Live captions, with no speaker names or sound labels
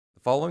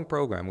The following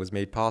program was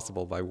made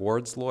possible by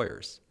Ward's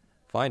Lawyers.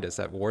 Find us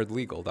at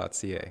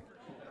wardlegal.ca.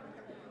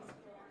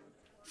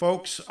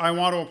 Folks, I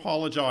want to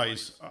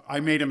apologize. I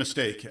made a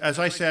mistake. As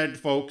I said,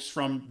 folks,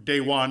 from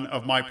day one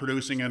of my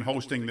producing and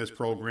hosting this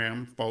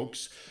program,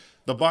 folks,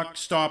 the buck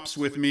stops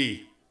with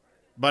me,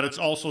 but it's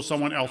also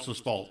someone else's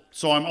fault.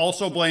 So I'm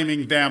also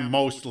blaming them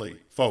mostly,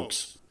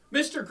 folks.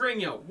 Mr.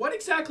 Grigno, what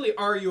exactly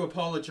are you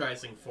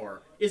apologizing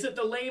for? Is it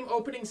the lame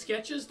opening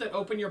sketches that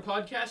open your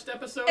podcast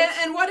episodes?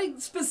 And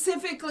what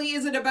specifically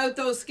is it about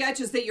those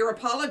sketches that you're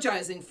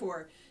apologizing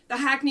for? The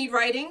hackneyed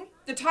writing?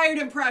 The tired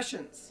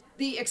impressions?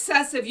 The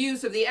excessive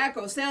use of the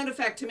echo sound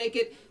effect to make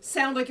it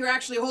sound like you're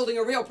actually holding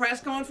a real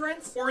press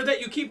conference? Or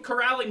that you keep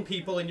corralling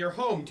people in your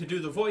home to do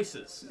the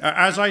voices?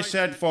 As I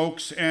said,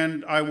 folks,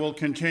 and I will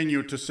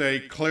continue to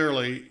say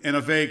clearly, in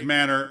a vague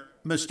manner,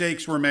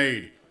 mistakes were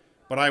made.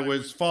 But I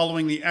was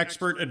following the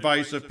expert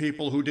advice of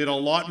people who did a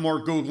lot more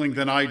Googling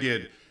than I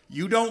did.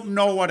 You don't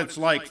know what it's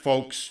like,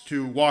 folks,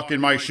 to walk in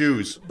my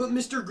shoes. But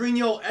Mr.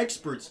 Grigno,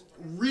 experts,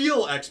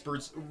 real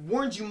experts,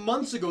 warned you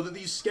months ago that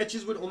these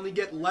sketches would only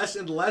get less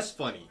and less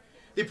funny.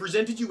 They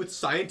presented you with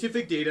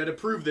scientific data to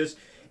prove this,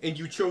 and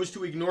you chose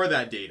to ignore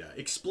that data.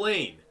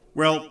 Explain.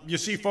 Well, you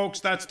see, folks,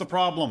 that's the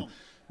problem.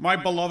 My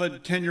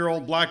beloved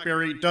 10-year-old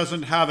BlackBerry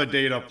doesn't have a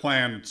data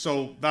plan,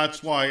 so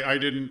that's why I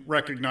didn't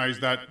recognize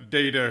that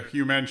data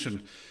you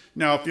mentioned.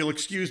 Now, if you'll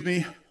excuse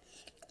me,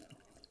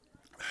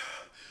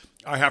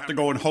 I have to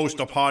go and host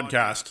a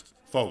podcast,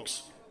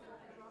 folks.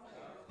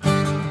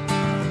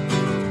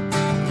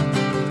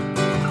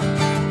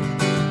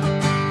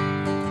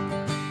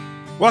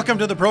 Welcome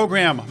to the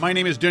program. My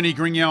name is Denis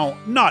Grignon,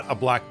 not a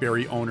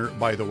BlackBerry owner,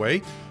 by the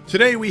way.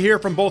 Today we hear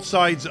from both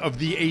sides of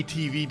the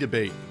ATV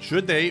debate.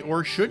 Should they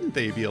or shouldn't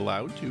they be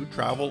allowed to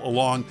travel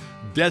along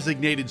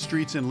designated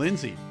streets in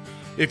Lindsay?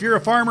 If you're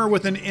a farmer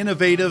with an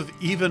innovative,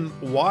 even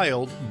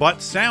wild,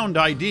 but sound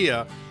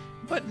idea,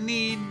 but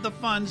need the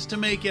funds to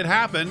make it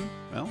happen,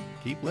 well,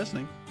 keep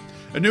listening.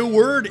 A new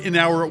word in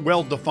our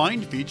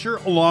well-defined feature,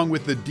 along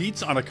with the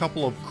deets on a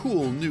couple of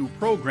cool new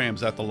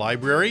programs at the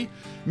library,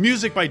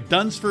 music by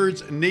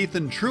Dunsford's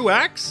Nathan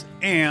Truax,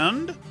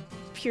 and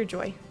pure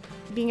joy.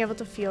 Being able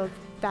to feel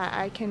that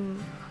I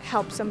can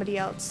help somebody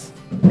else.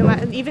 No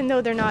matter, even though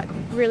they're not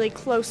really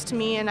close to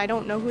me and I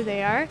don't know who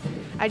they are,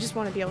 I just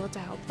want to be able to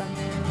help them.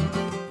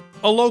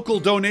 A local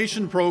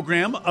donation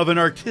program of an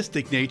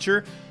artistic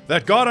nature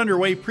that got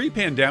underway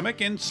pre-pandemic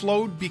and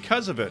slowed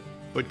because of it,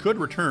 but could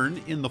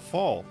return in the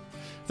fall.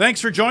 Thanks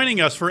for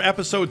joining us for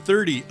episode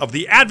 30 of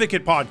the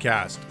Advocate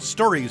Podcast,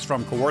 Stories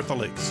from Kawartha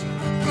Lakes.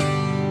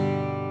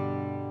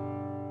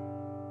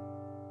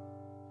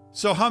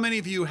 So how many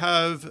of you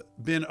have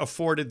been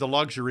afforded the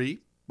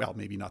luxury, well,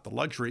 maybe not the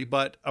luxury,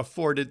 but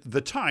afforded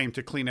the time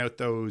to clean out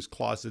those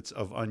closets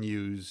of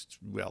unused,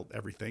 well,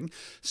 everything.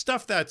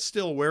 Stuff that's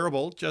still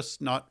wearable,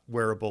 just not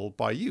wearable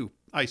by you.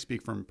 I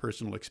speak from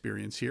personal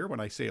experience here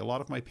when I say a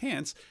lot of my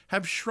pants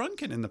have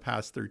shrunken in the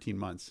past 13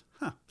 months.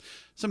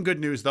 Some good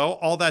news, though.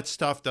 All that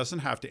stuff doesn't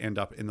have to end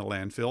up in the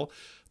landfill.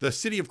 The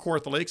city of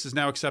Kawartha Lakes is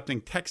now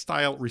accepting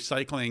textile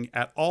recycling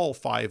at all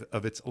 5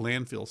 of its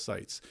landfill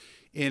sites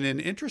in an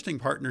interesting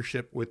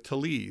partnership with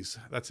ATVs.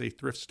 That's a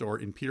thrift store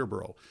in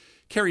Peterborough.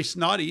 Carrie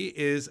Snoddy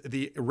is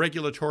the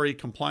Regulatory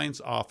Compliance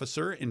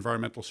Officer,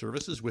 Environmental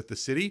Services with the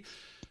city.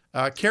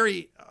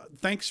 Carrie,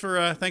 thanks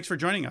for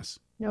joining us.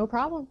 No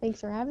problem.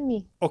 Thanks for having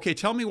me. Okay,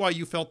 tell me why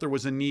you felt there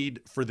was a need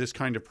for this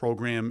kind of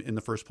program in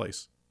the first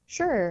place.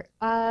 Sure.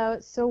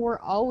 So we're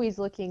always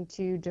looking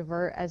to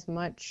divert as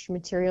much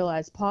material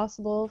as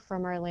possible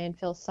from our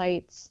landfill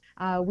sites.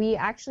 We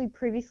actually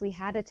previously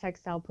had a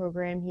textile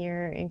program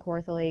here in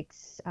Kawartha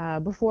Lakes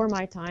before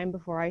my time,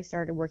 before I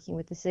started working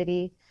with the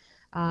city,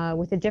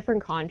 with a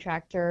different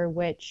contractor,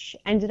 which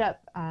ended up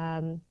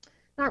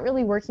not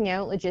really working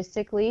out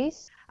logistically.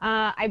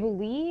 I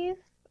believe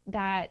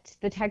that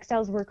the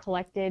textiles were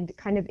collected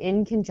kind of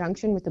in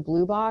conjunction with the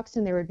blue box,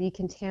 and there would be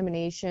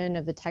contamination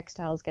of the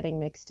textiles getting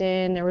mixed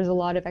in. There was a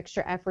lot of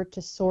extra effort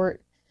to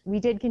sort. We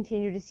did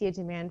continue to see a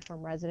demand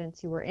from residents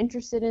who were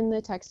interested in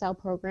the textile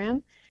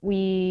program.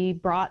 We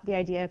brought the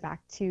idea back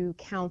to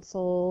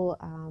council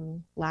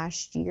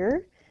last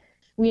year.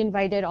 We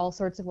invited all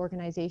sorts of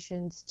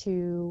organizations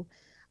to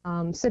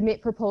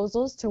submit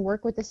proposals to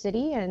work with the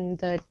city, and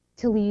the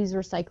Tilly's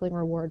Recycling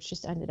Rewards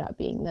just ended up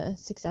being the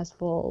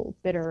successful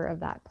bidder of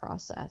that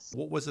process.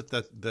 What was it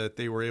that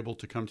they were able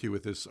to come to you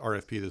with this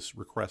RFP, this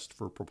request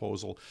for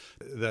proposal,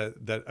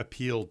 that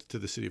appealed to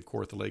the city of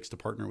Kawartha Lakes to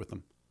partner with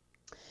them?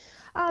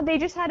 They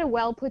just had a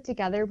well put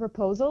together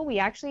proposal. We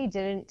actually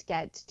didn't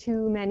get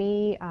too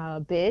many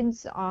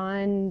bids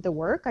on the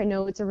work. I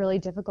know it's a really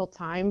difficult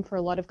time for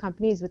a lot of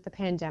companies with the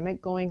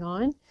pandemic going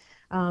on,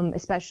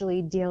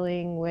 especially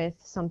dealing with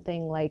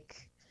something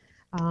like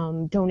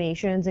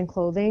donations and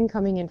clothing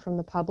coming in from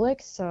the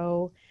public.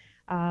 So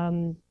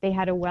they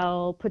had a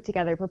well put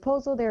together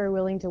proposal. They were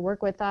willing to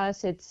work with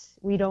us.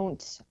 We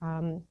don't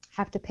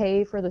have to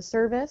pay for the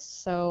service,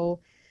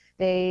 so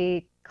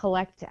they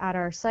collect at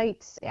our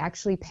sites. They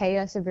actually pay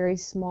us a very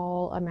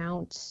small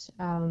amount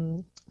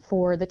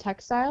for the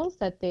textiles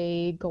that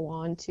they go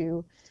on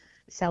to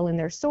sell in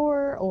their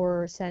store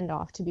or send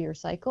off to be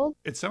recycled.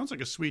 It sounds like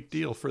a sweet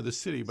deal for the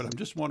city, but I'm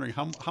just wondering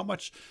how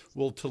much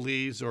will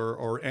Talese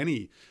or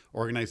any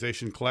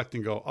organization collect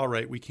and go, all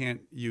right, we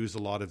can't use a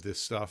lot of this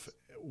stuff.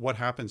 What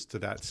happens to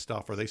that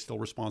stuff? Are they still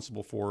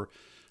responsible for,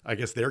 I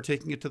guess they're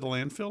taking it to the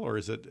landfill, or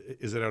is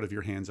it out of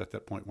your hands at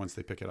that point once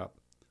they pick it up?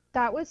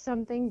 That was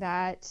something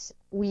that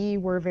we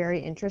were very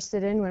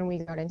interested in when we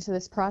got into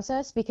this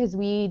process, because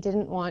we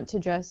didn't want to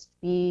just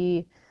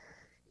be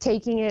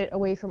taking it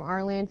away from our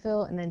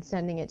landfill and then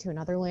sending it to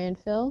another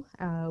landfill.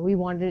 We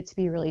wanted it to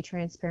be really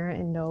transparent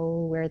and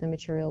know where the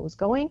material was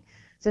going.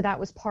 So that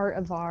was part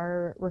of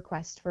our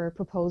request for a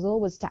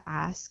proposal, was to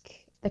ask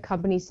the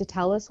companies to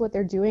tell us what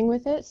they're doing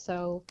with it.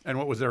 So, and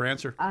what was their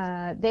answer?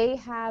 They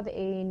have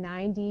a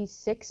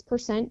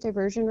 96%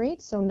 diversion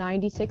rate. So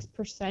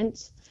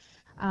 96%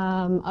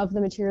 of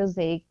the materials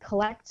they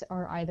collect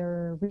are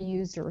either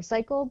reused or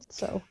recycled.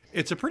 So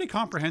it's a pretty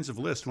comprehensive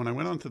list. When I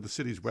went onto the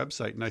city's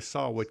website and I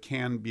saw what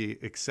can be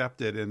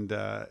accepted, and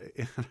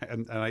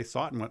I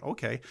saw it and went,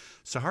 okay,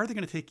 so how are they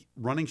going to take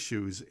running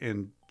shoes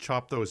and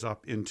chop those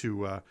up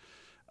into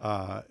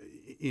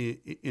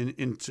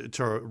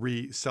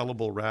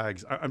resellable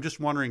rags? I'm just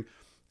wondering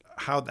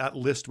how that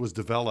list was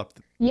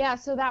developed. Yeah,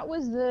 so that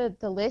was the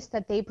list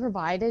that they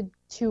provided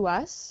to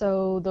us.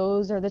 So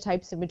those are the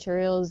types of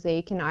materials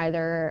they can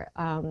either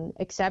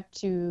accept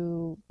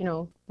to,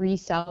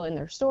 resell in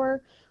their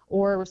store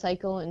or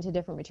recycle into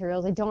different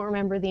materials. I don't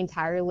remember the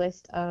entire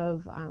list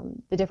of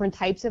the different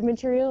types of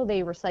material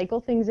they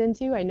recycle things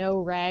into. I know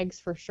rags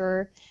for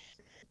sure.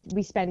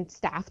 We spend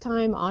staff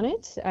time on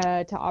it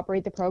to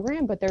operate the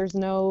program, but there's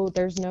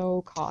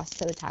no cost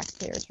to the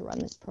taxpayer to run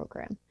this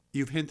program.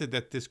 You've hinted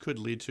that this could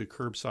lead to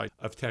curbside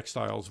of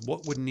textiles.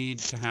 What would need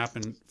to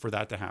happen for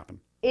that to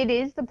happen? It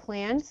is the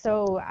plan.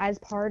 So as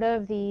part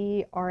of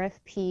the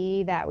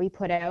RFP that we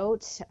put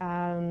out,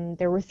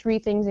 there were 3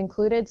 things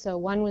included. So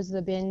one was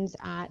the bins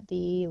at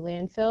the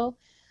landfill.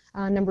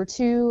 Number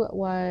 2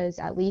 was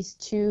at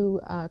least 2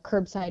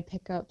 curbside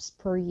pickups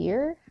per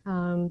year.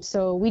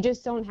 So we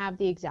just don't have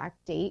the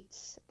exact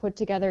dates put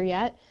together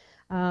yet.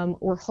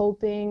 We're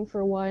hoping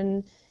for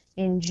one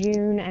in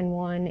June and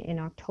one in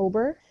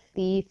October.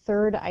 The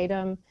third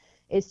item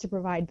is to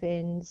provide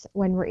bins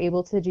when we're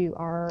able to do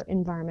our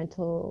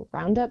environmental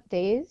roundup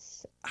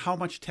days. How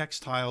much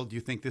textile do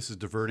you think this is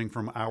diverting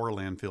from our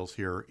landfills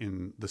here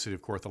in the city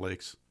of Kawartha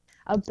Lakes?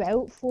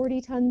 About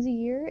 40 tons a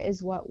year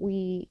is what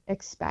we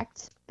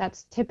expect.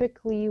 That's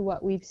typically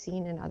what we've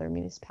seen in other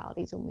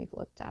municipalities when we've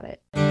looked at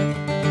it.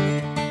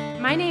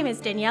 My name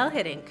is Danielle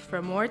Hiddink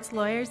from Ward's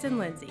Lawyers in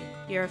Lindsay,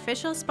 your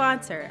official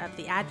sponsor of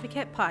the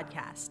Advocate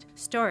podcast,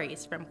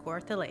 Stories from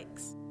Kawartha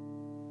Lakes.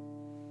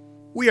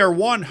 We are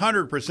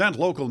 100%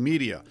 local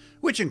media,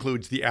 which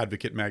includes the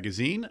Advocate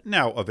magazine,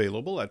 now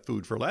available at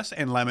Food for Less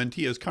and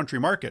Lamantia's Country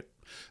Market.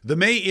 The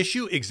May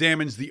issue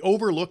examines the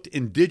overlooked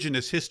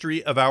Indigenous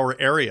history of our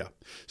area.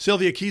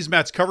 Sylvia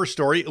Kiesmat's cover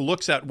story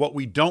looks at what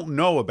we don't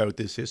know about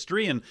this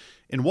history and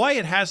why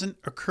it hasn't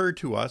occurred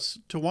to us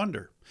to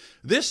wonder.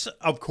 This,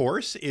 of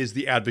course, is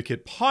the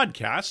Advocate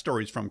podcast,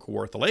 Stories from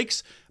Kawartha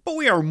Lakes, but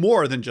we are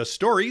more than just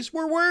stories.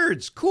 We're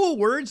words, cool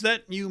words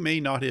that you may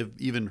not have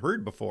even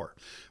heard before.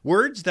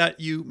 Words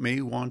that you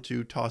may want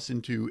to toss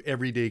into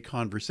everyday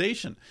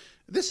conversation.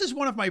 This is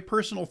one of my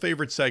personal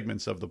favorite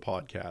segments of the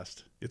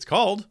podcast. It's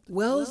called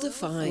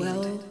Well-defined.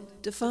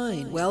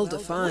 Well-defined.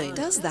 Well-defined. What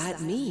does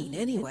that mean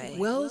anyway?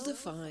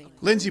 Well-defined.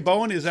 Lindsay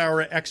Bowen is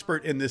our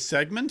expert in this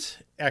segment.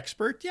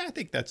 Expert? Yeah, I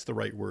think that's the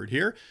right word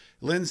here.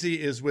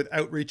 Lindsay is with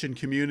Outreach and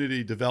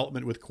Community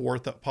Development with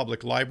Kawartha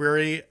Public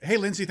Library. Hey,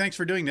 Lindsay, thanks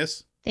for doing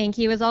this. Thank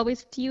you, as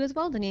always, to you as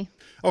well, Denny.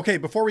 Okay,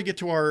 before we get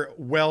to our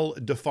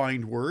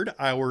well-defined word,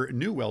 our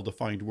new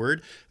well-defined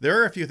word,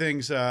 there are a few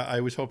things I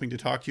was hoping to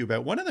talk to you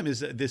about. One of them is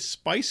this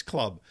Spice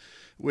Club,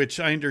 which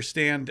I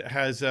understand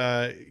has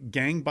a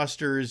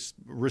gangbusters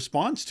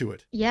response to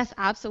it. Yes,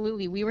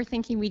 absolutely. We were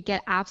thinking we'd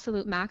get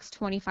absolute max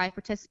 25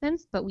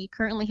 participants, but we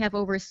currently have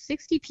over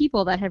 60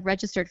 people that have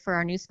registered for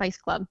our new Spice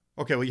Club.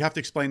 Okay, well, you have to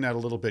explain that a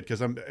little bit,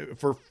 because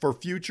for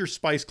future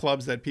Spice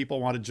Clubs that people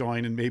want to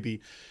join and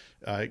maybe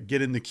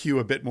get in the queue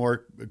a bit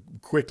more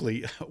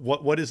quickly.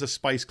 What is a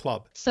Spice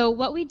Club? So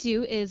what we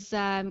do is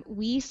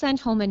we send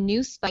home a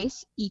new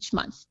spice each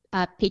month.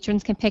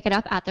 Patrons can pick it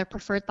up at their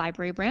preferred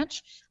library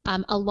branch.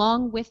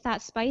 Along with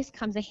that spice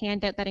comes a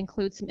handout that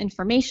includes some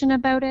information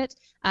about it,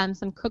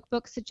 some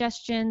cookbook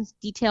suggestions,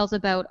 details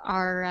about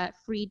our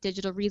free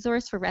digital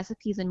resource for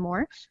recipes and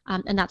more,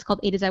 and that's called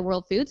A to Z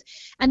World Foods.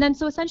 And then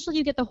so essentially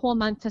you get the whole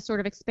month to sort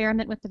of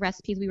experiment with the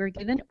recipes we were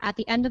given. At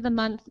the end of the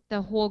month,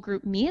 the whole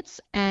group meets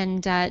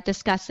and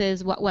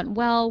discusses what went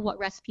well, what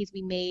recipes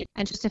we made,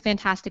 and just a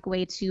fantastic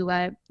way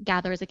to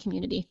gather as a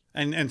community.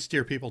 And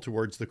steer people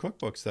towards the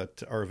cookbooks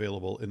that are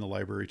available in the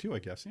library too, I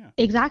guess, yeah.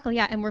 Exactly,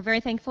 yeah, and we're very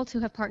thankful to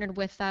have partnered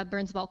with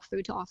Burns Bulk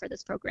Food to offer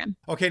this program.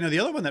 Okay, now the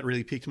other one that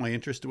really piqued my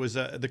interest was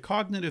the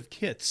cognitive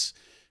kits.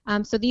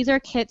 So these are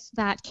kits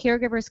that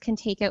caregivers can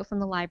take out from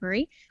the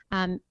library,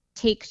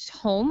 take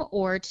home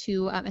or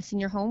to a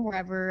senior home,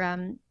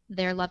 wherever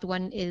their loved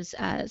one is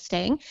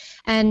staying.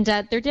 And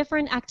there are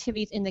different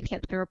activities in the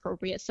kit that are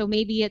appropriate. So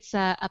maybe it's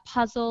a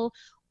puzzle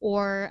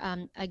or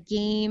a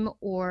game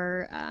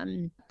or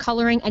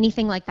coloring,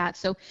 anything like that.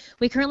 So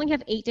we currently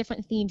have 8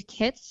 different themed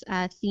kits.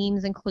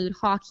 Themes include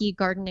hockey,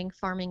 gardening,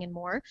 farming, and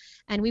more.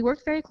 And we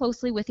worked very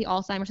closely with the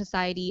Alzheimer's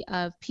Society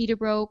of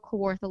Peterborough,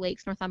 Kawartha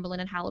Lakes,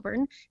 Northumberland, and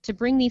Haliburton to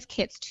bring these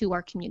kits to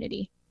our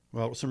community.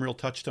 Well, some real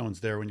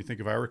touchstones there when you think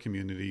of our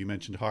community. You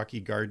mentioned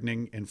hockey,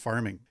 gardening, and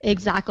farming.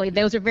 Exactly.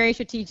 Those are very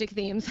strategic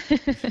themes.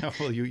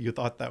 Well, you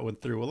thought that one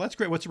through. Well, that's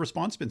great. What's the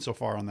response been so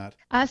far on that?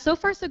 So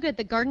far, so good.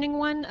 The gardening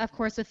one, of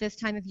course, with this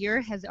time of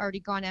year has already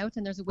gone out,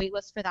 and there's a wait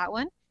list for that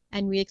one.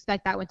 And we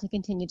expect that one to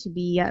continue to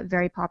be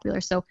very popular.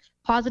 So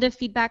positive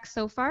feedback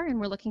so far, and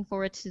we're looking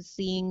forward to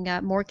seeing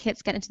more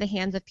kits get into the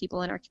hands of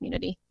people in our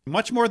community.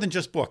 Much more than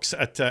just books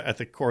at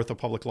the Kawartha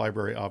Public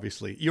Library,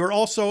 obviously. You're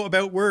also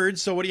about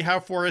words, so what do you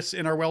have for us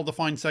in our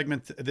well-defined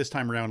segment this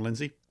time around,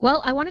 Lindsay?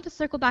 Well, I wanted to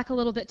circle back a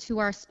little bit to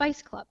our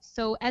Spice Club.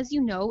 So as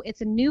you know, it's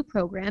a new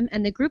program,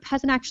 and the group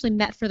hasn't actually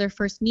met for their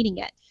first meeting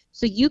yet.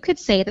 So you could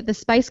say that the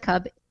Spice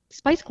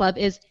Club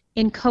is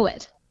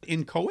inchoate.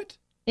 Inchoate?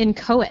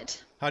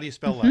 Inchoate. How do you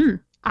spell that?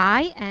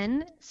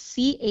 INCHOATE.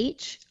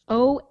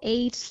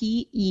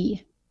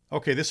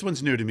 Okay, this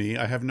one's new to me.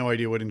 I have no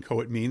idea what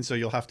inchoate means, so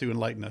you'll have to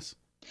enlighten us.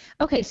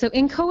 Okay, so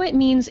inchoate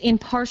means in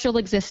partial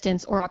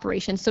existence or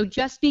operation. So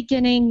just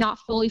beginning, not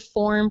fully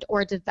formed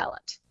or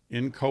developed.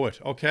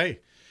 Inchoate. Okay.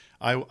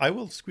 I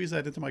will squeeze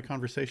that into my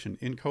conversation.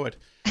 Inchoate.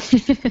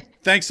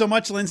 Thanks so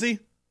much, Lindsay.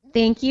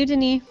 Thank you,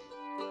 Denis.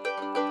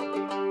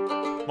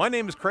 My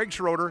name is Craig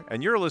Schroeder,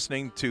 and you're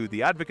listening to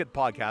the Advocate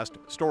Podcast,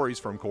 Stories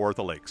from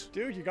Kawartha Lakes.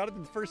 Dude, you got it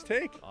in the first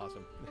take.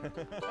 Awesome.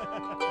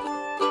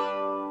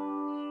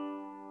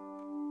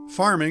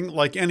 Farming,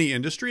 like any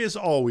industry, is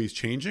always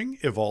changing,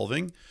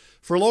 evolving.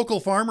 For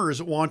local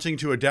farmers wanting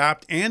to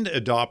adapt and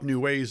adopt new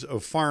ways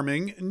of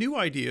farming, new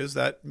ideas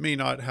that may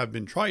not have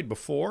been tried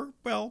before,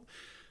 well,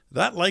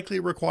 that likely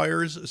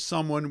requires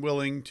someone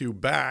willing to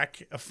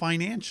back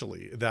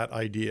financially that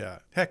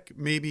idea. Heck,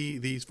 maybe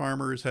these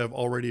farmers have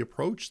already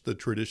approached the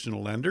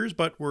traditional lenders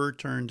but were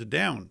turned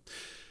down.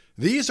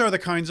 These are the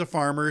kinds of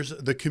farmers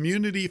the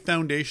Community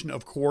Foundation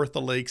of Kawartha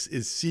Lakes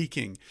is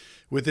seeking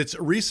with its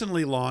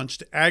recently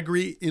launched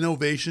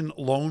Agri-Innovation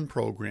Loan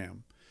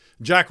Program.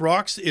 Jack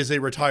Rocks is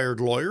a retired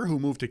lawyer who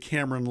moved to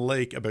Cameron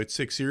Lake about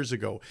 6 years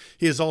ago.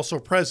 He is also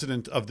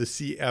president of the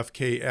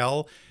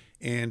CFKL,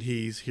 and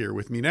he's here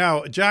with me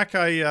now. Jack,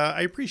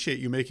 I appreciate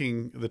you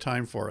making the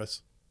time for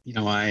us. You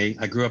know, I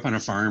grew up on a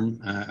farm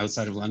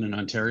outside of London,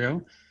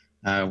 Ontario.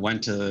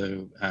 Went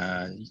to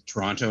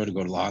Toronto to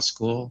go to law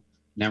school.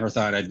 Never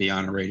thought I'd be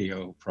on a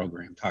radio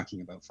program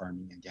talking about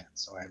farming again.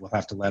 So I will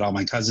have to let all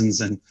my cousins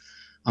and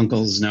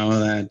uncles know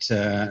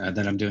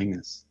that I'm doing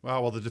this.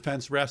 Wow, well, the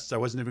defense rests. I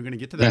wasn't even going to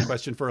get to that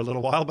question for a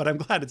little while, but I'm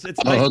glad it's nice.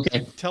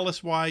 Okay. Tell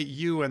us why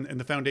you and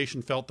the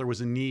foundation felt there was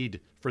a need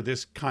for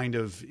this kind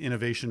of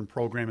innovation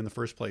program in the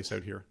first place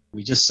out here.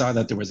 We just saw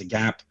that there was a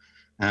gap,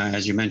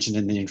 as you mentioned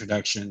in the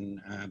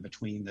introduction,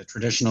 between the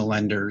traditional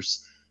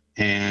lenders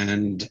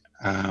and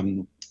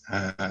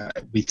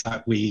we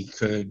thought we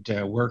could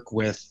work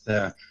with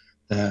the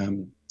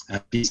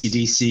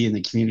BCDC and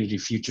the Community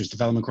Futures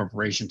Development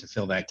Corporation to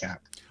fill that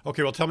gap.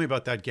 Okay, well, tell me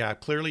about that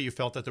gap. Clearly, you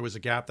felt that there was a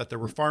gap, that there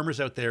were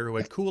farmers out there who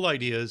had cool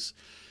ideas,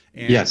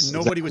 and yes,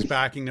 nobody exactly. was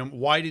backing them.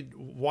 Why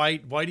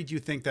did you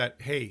think that?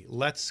 Hey,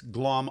 let's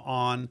glom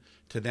on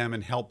to them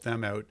and help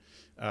them out,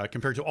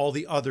 compared to all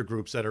the other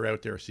groups that are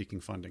out there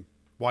seeking funding?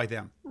 Why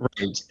them?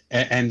 Right,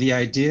 and the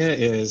idea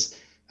is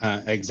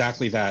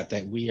exactly that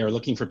we are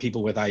looking for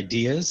people with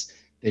ideas.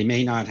 They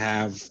may not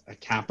have a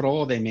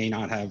capital, they may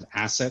not have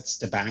assets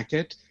to back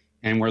it,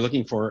 and we're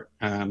looking for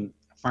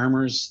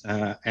farmers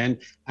and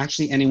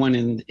actually anyone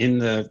in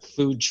the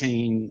food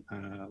chain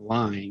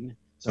line.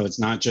 So it's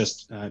not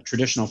just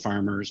traditional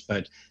farmers,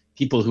 but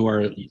people who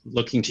are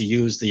looking to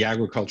use the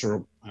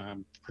agricultural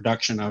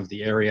production of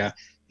the area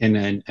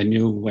in a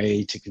new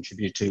way to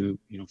contribute to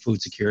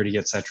food security,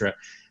 et cetera.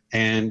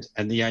 And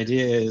the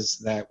idea is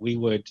that we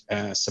would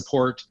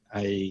support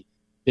a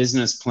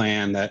business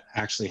plan that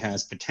actually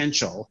has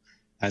potential,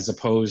 as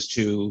opposed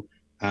to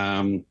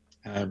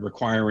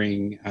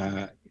requiring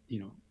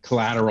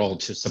collateral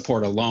to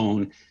support a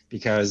loan,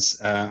 because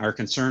our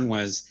concern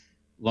was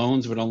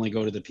loans would only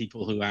go to the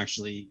people who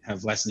actually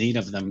have less need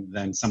of them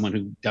than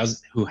someone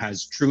who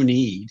has true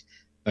need,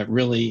 but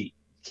really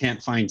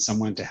can't find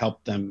someone to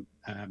help them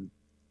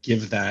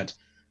give that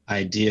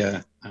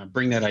idea,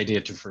 bring that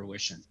idea to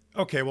fruition.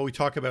 Okay, well, we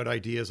talk about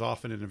ideas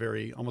often in a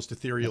very almost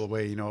ethereal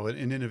way, an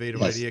innovative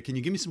Yes. idea. Can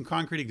you give me some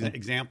concrete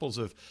examples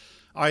of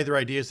either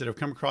ideas that have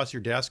come across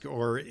your desk,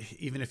 or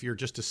even if you're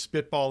just to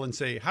spitball and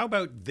say, how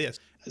about this?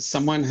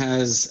 Someone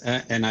has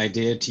an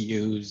idea to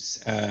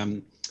use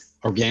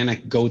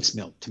organic goat's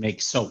milk to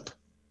make soap,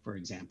 for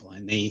example,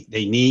 and they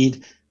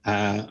need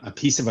a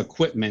piece of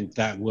equipment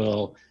that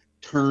will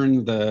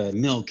turn the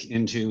milk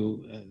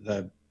into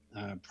the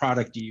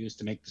product you use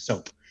to make the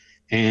soap.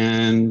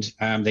 And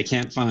they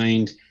can't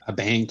find a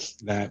bank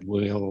that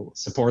will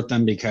support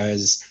them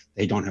because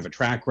they don't have a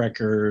track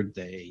record,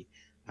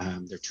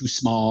 they're too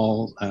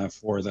small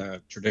for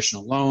the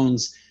traditional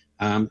loans.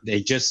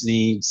 They just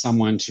need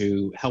someone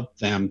to help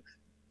them,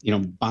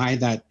 buy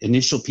that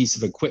initial piece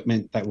of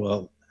equipment that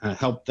will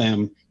help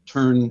them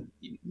turn,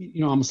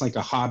 almost like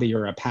a hobby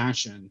or a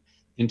passion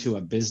into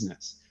a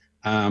business.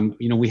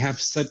 We have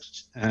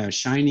such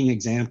shining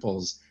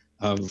examples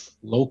of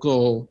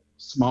local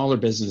smaller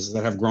businesses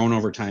that have grown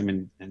over time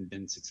and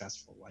been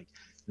successful, like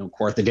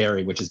Kawartha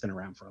Dairy, which has been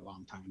around for a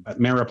long time. But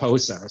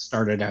Mariposa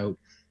started out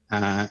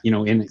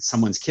in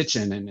someone's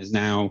kitchen and is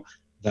now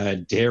the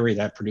dairy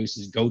that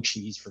produces goat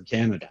cheese for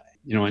Canada.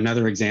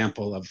 Another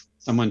example of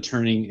someone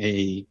turning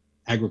a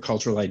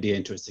agricultural idea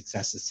into a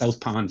success is South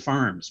Pond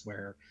Farms,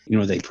 where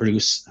they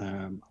produce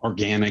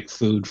organic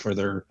food for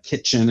their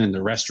kitchen and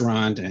their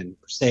restaurant and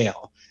for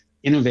sale.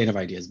 Innovative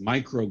ideas,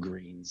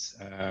 microgreens,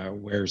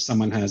 where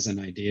someone has an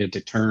idea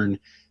to turn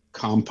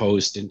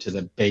compost into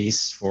the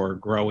base for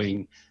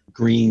growing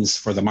greens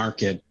for the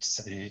market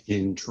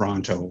in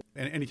Toronto.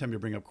 And anytime you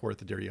bring up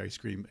Kawartha Dairy ice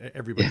cream,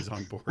 everybody's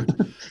on board.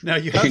 Now,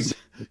 you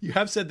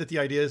have said that the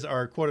ideas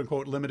are, quote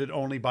unquote, limited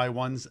only by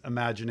one's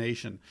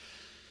imagination.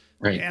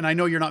 Right. And I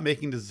know you're not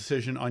making the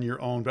decision on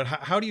your own, but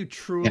how do you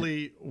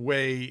truly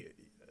weigh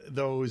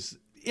those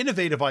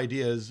innovative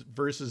ideas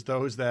versus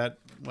those that,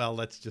 well,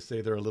 let's just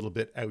say they're a little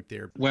bit out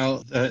there?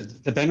 Well,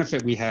 the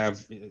benefit we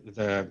have,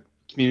 the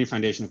Community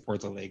Foundation of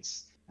Kawartha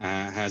Lakes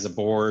has a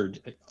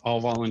board, all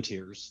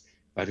volunteers,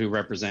 but who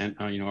represent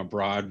a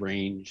broad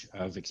range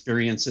of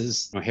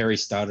experiences. Harry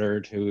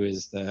Stoddard, who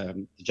is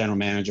the general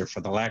manager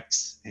for the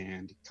Lex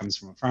and comes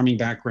from a farming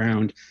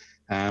background.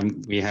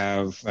 We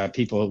have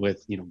people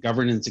with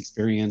governance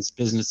experience,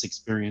 business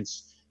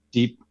experience,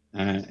 deep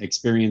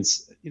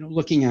experience,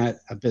 looking at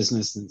a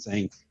business and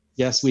saying,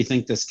 yes, we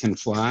think this can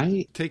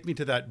fly. Take me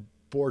to that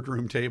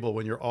boardroom table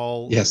when you're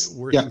all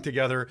working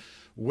together,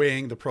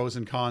 weighing the pros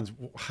and cons.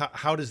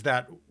 How does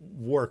that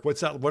work?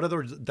 What are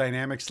those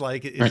dynamics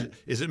like?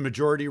 Is it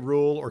majority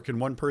rule, or can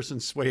one person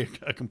sway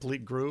a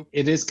complete group?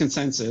 It is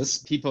consensus.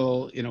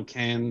 People,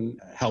 can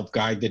help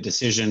guide the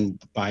decision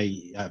by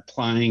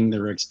applying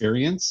their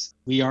experience.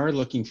 We are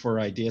looking for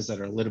ideas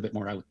that are a little bit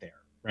more out there,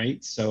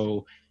 right?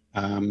 So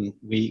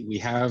we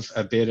have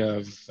a bit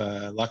of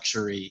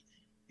luxury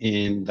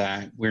in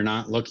that we're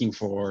not looking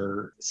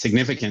for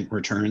significant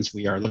returns.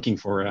 We are looking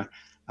for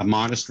a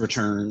modest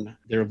return.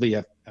 There will be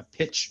a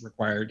pitch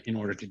required in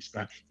order to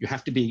describe. You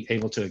have to be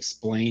able to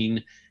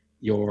explain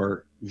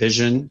your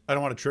vision. I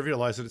don't want to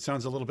trivialize it. It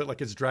sounds a little bit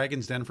like it's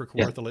Dragon's Den for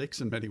Kawartha Lakes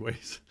in many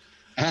ways.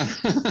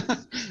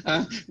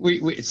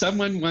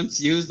 Someone once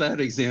used that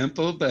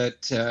example,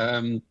 but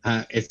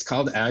it's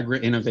called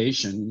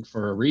agri-innovation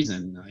for a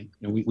reason.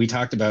 We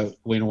talked about,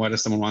 what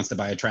if someone wants to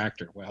buy a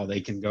tractor? Well, they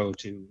can go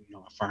to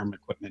a farm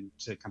equipment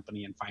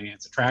company and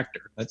finance a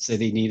tractor. Let's say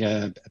they need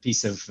a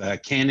piece of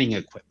canning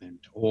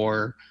equipment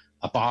or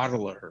a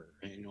bottler,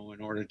 in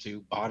order to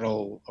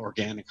bottle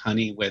organic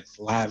honey with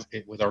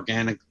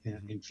organic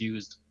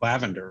infused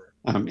lavender.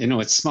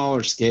 It's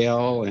smaller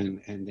scale,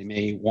 and they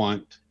may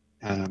want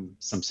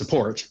some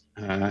support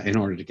in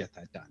order to get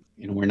that done.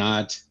 We're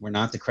not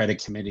the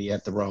credit committee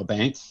at the Royal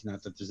Bank.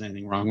 Not that there's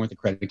anything wrong with the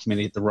credit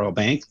committee at the Royal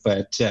Bank,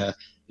 but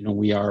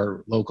we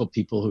are local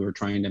people who are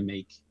trying to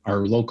make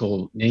our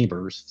local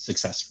neighbors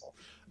successful.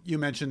 You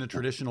mentioned the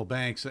traditional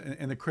banks,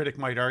 and the critic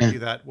might argue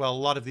that, well,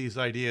 a lot of these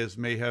ideas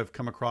may have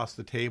come across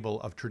the table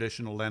of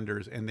traditional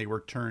lenders and they were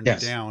turned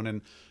down,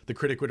 and the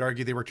critic would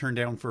argue they were turned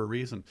down for a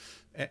reason.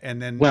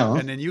 And then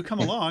you come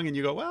along and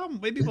you go, well,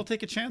 maybe we'll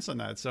take a chance on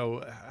that.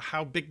 So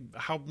how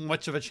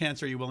much of a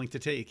chance are you willing to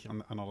take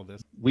on all of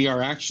this? We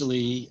are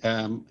actually,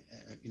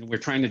 we're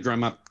trying to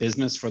drum up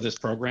business for this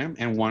program,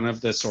 and one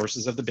of the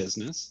sources of the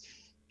business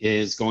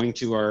is going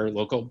to our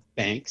local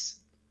banks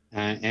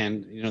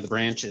and the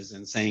branches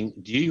and saying,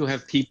 do you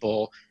have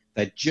people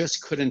that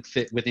just couldn't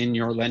fit within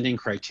your lending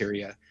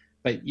criteria,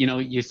 but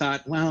you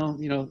thought, well,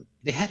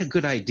 they had a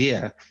good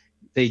idea,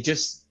 they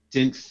just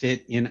didn't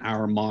fit in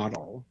our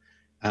model.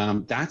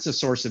 That's a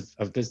source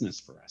of business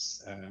for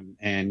us.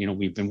 And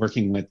we've been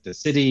working with the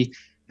city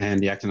and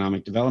the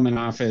Economic Development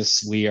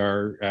Office. We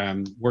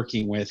are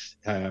working with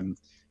the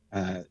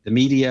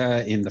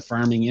media in the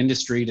farming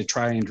industry to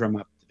try and drum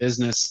up the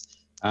business,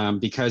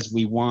 because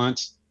we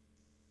want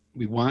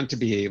to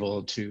be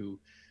able to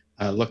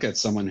look at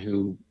someone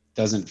who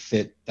doesn't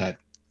fit that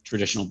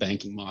traditional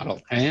banking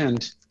model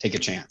and take a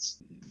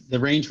chance. The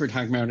range we're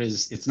talking about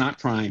it's not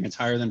prime, it's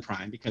higher than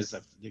prime because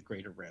of the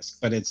greater risk,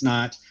 but it's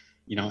not,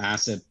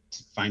 asset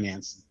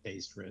finance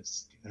based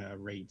risk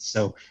rates.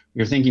 So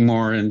we're thinking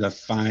more in the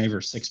 5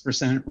 or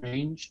 6%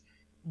 range.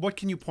 What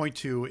can you point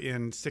to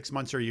in 6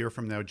 months or a year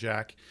from now,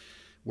 Jack,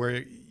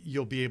 where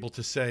you'll be able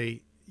to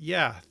say,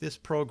 yeah, this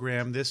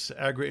program, this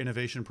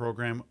agri-innovation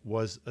program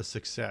was a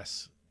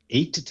success?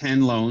 8 to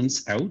 10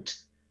 loans out,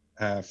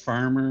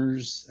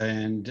 farmers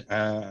and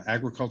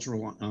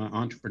agricultural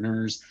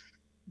entrepreneurs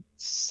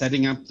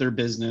setting up their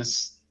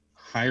business,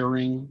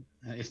 hiring.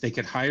 If they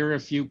could hire a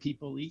few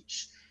people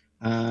each,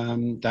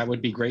 that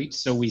would be great.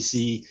 So we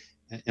see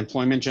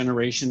employment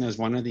generation as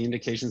one of the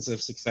indications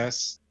of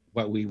success.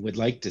 What we would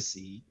like to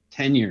see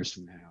 10 years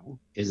from now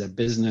is a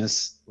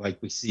business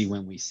like we see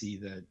when we see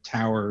the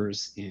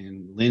towers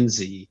in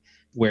Lindsay,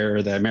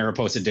 where the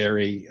Mariposa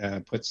Dairy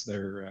puts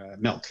their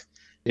milk.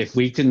 If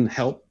we can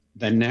help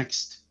the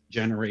next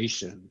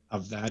generation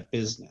of that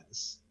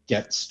business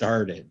get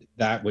started,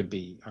 that would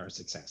be our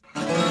success.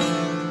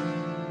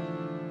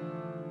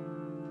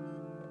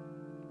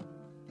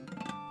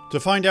 To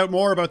find out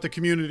more about the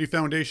Community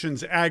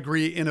Foundation's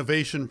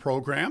Agri-Innovation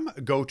Program,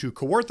 go to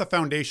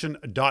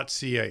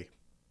kawarthafoundation.ca.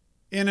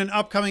 In an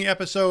upcoming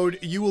episode,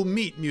 you will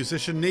meet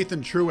musician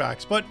Nathan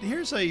Truax, but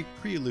here's a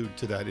prelude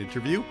to that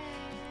interview.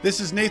 This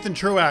is Nathan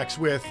Truax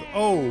with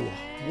Oh,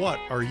 What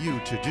Are You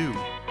to Do?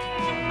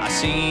 I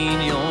seen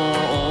your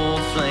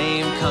old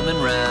flame coming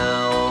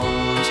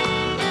round,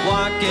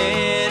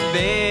 walking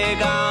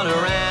big all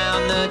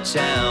around the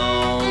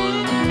town,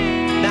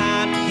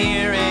 not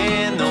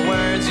hearing the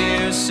words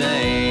you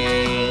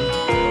say.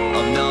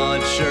 I'm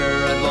not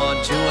sure I'd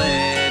want to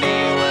anyway.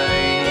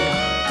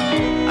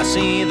 I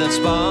see that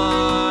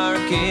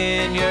spark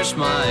in your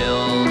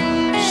smile,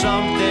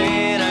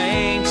 something I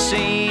ain't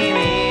seen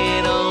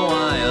in a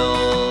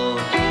while.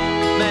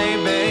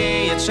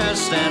 Maybe it's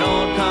just that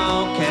old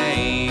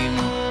cocaine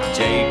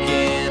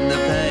taking the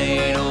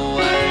pain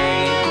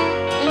away.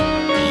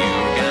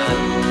 You've got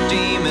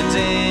demons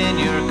in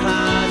your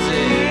closet,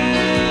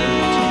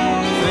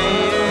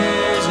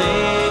 fears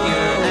in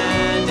your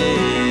attic.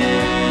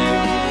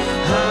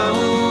 How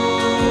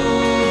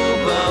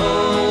about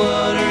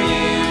what are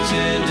you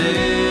to do?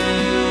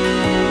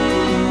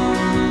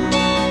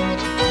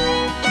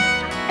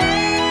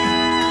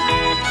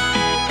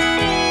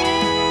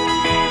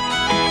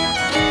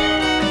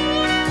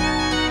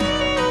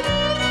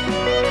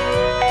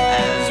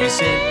 We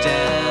sit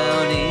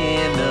down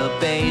in the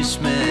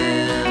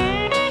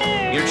basement,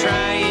 you're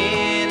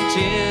trying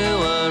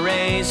to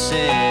erase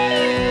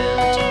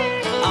it,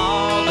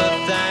 all the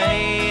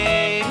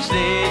things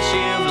that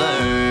you've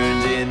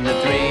learned in the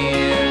 3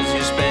 years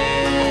you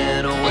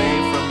spent away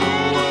from the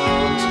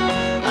world.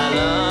 I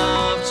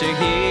love to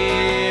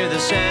hear the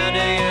sound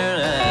of your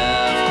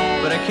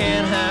laugh, but I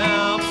can't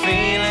help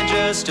feeling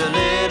just a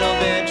little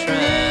bit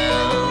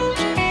trapped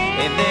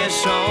in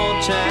this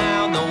old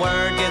town. The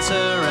word gets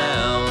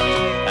around,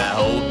 I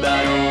hope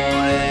I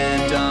don't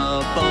end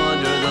up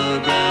under the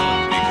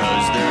ground,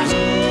 because there's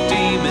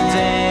demons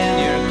in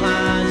your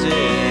closet,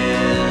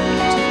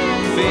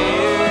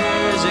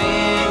 fears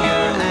in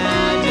your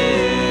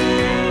attic.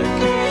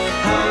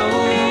 How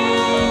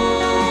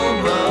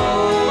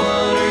about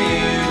what are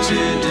you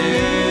to do?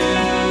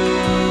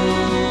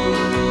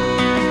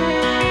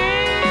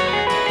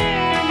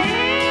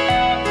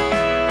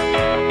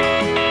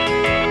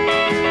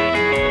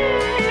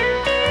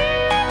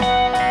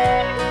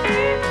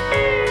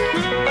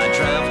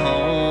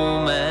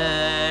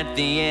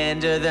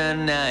 End of the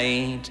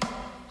night,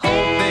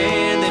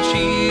 hoping that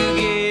you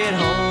get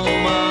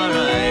home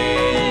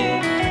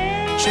alright,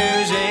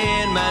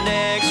 choosing my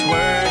next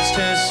words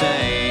to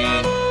say.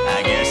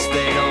 I guess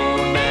they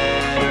don't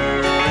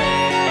matter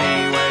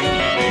anyway,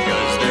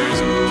 because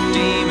there's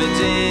demons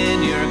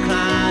in your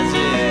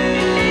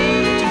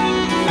closet,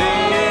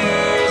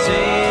 fears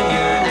in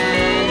your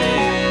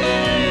attic.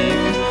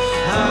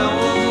 How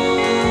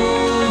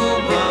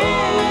about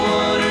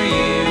what are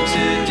you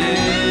to do?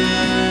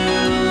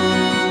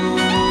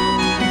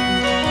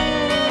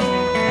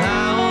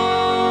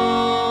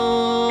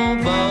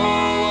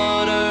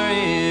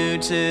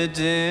 To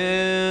do.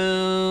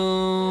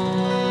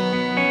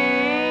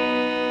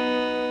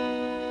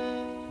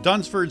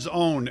 Dunsford's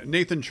own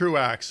Nathan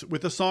Truax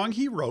with a song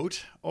he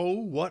wrote, Oh,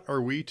 What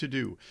Are We to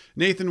Do?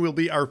 Nathan will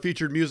be our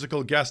featured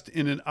musical guest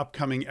in an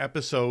upcoming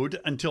episode.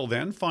 Until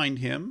then, find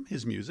him,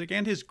 his music,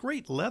 and his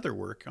great leather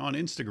work on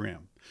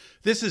Instagram.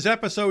 This is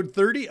episode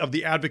 30 of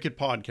the Advocate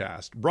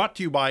Podcast, brought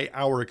to you by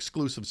our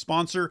exclusive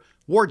sponsor,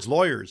 Ward's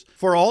Lawyers.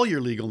 For all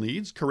your legal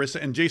needs,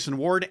 Carissa and Jason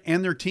Ward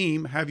and their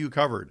team have you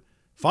covered.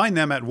 Find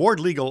them at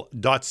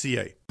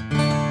wardlegal.ca.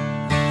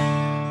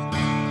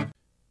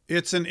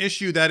 It's an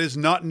issue that is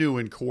not new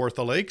in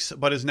Kawartha Lakes,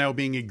 but is now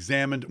being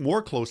examined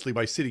more closely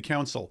by City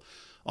Council.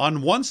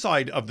 On one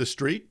side of the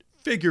street,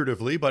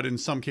 figuratively, but in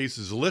some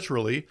cases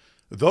literally,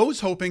 those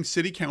hoping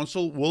City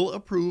Council will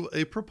approve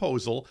a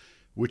proposal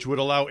which would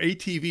allow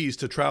ATVs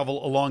to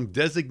travel along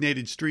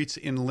designated streets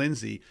in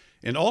Lindsay,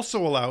 and also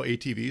allow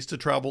ATVs to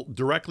travel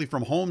directly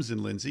from homes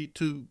in Lindsay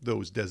to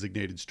those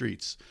designated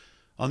streets.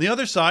 On the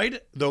other side,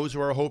 those who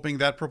are hoping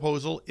that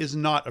proposal is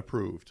not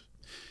approved.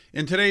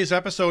 In today's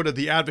episode of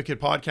the Advocate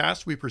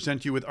Podcast, we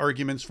present you with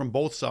arguments from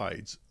both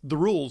sides. The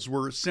rules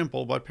were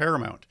simple but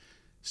paramount.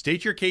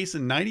 State your case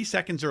in 90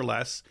 seconds or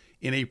less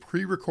in a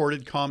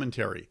pre-recorded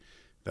commentary.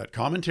 That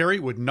commentary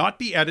would not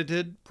be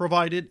edited,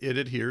 provided it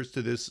adheres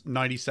to this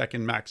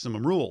 90-second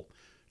maximum rule.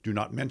 Do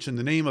not mention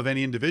the name of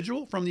any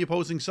individual from the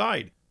opposing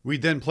side.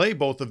 We'd then play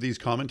both of these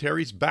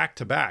commentaries back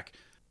to back,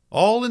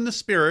 all in the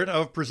spirit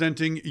of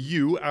presenting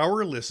you,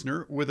 our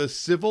listener, with a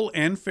civil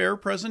and fair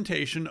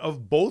presentation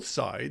of both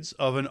sides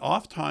of an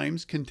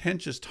oft-times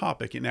contentious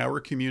topic in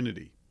our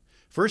community.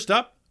 First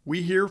up,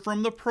 we hear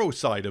from the pro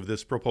side of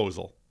this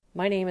proposal.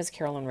 My name is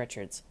Carolyn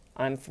Richards.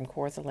 I'm from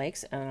Kawartha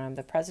Lakes, and I'm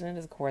the president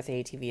of the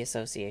Kawartha ATV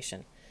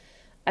Association.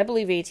 I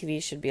believe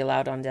ATVs should be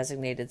allowed on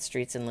designated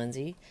streets in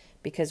Lindsay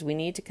because we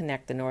need to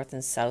connect the north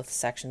and south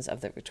sections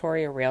of the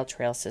Victoria Rail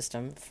Trail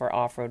system for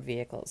off-road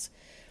vehicles.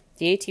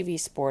 The ATV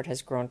sport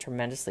has grown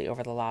tremendously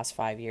over the last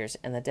 5 years,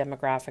 and the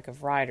demographic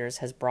of riders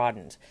has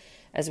broadened.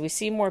 As we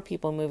see more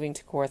people moving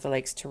to Kawartha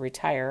Lakes to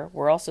retire,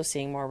 we're also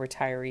seeing more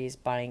retirees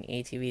buying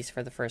ATVs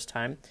for the first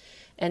time,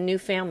 and new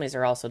families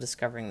are also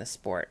discovering the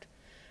sport.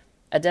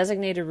 A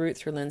designated route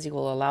through Lindsay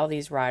will allow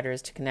these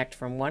riders to connect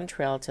from one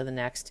trail to the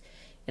next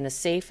in a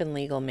safe and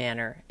legal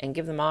manner and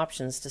give them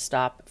options to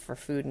stop for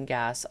food and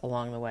gas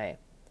along the way.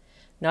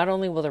 Not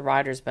only will the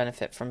riders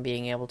benefit from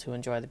being able to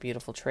enjoy the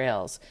beautiful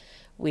trails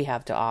we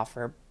have to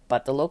offer,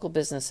 but the local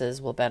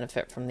businesses will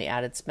benefit from the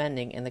added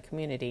spending in the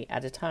community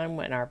at a time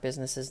when our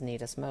businesses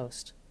need us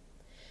most.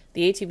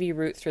 The ATV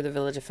route through the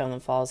village of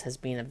Fenland Falls has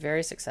been a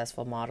very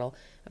successful model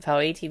of how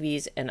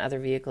ATVs and other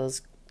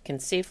vehicles can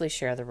safely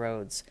share the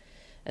roads.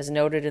 As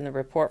noted in the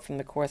report from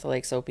the Kawartha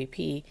Lakes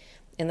OPP,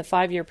 in the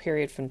 5-year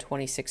period from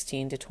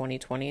 2016 to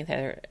 2020,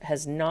 there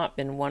has not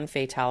been one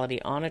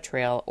fatality on a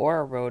trail or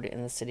a road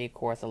in the city of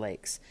Kawartha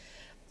Lakes.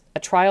 A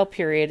trial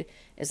period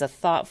is a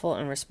thoughtful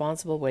and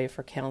responsible way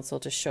for council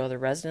to show the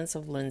residents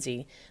of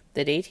Lindsay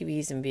that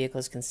ATVs and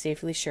vehicles can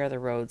safely share the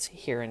roads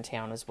here in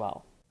town as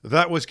well.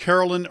 That was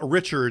Carolyn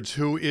Richards,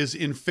 who is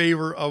in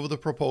favor of the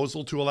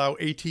proposal to allow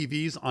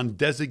ATVs on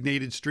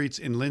designated streets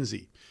in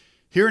Lindsay.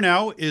 Here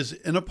now is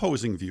an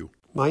opposing view.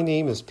 My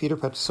name is Peter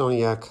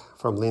Petrosoniak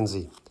from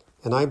Lindsay,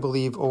 and I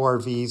believe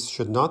ORVs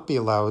should not be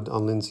allowed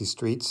on Lindsay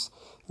streets,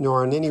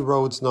 nor on any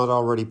roads not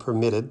already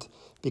permitted,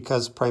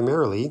 because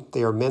primarily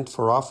they are meant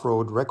for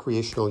off-road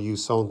recreational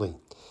use only.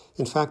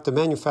 In fact, the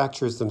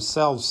manufacturers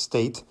themselves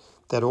state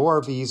that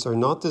ORVs are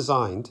not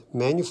designed,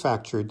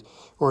 manufactured,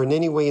 or in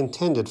any way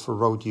intended for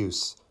road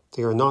use.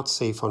 They are not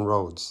safe on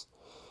roads.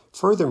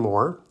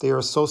 Furthermore, they are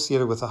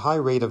associated with a high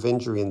rate of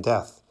injury and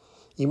death.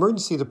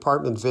 Emergency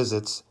department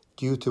visits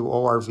due to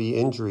ORV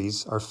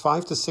injuries are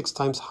 5 to 6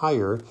 times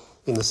higher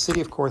in the city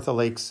of Kawartha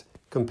Lakes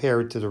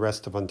compared to the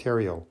rest of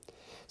Ontario.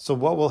 So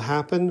what will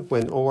happen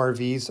when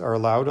ORVs are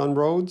allowed on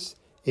roads?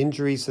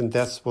 Injuries and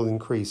deaths will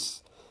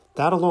increase.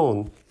 That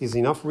alone is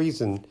enough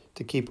reason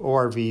to keep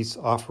ORVs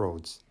off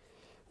roads.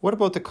 What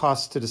about the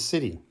costs to the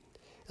city?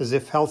 As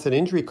if health and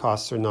injury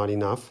costs are not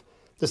enough,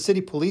 the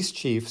city police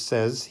chief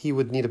says he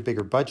would need a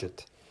bigger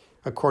budget.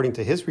 According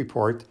to his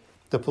report,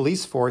 the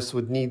police force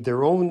would need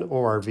their own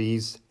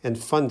ORVs and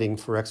funding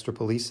for extra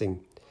policing.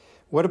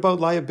 What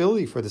about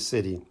liability for the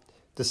city?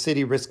 The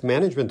city risk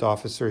management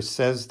officer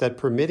says that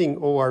permitting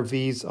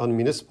ORVs on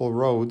municipal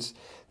roads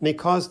may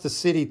cause the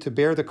city to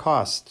bear the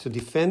cost to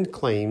defend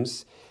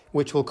claims,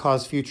 which will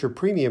cause future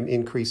premium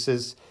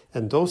increases,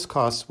 and those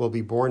costs will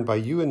be borne by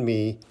you and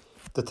me,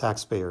 the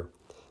taxpayer.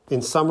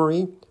 In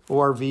summary,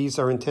 ORVs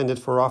are intended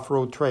for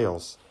off-road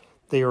trails.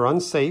 They are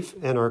unsafe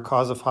and are a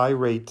cause of high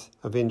rate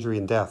of injury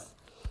and death.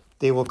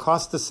 They will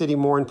cost the city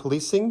more in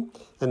policing,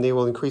 and they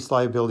will increase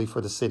liability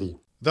for the city.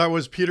 That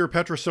was Peter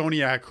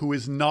Petrosoniak, who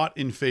is not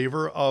in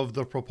favor of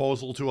the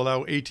proposal to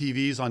allow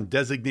ATVs on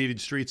designated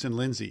streets in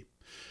Lindsay.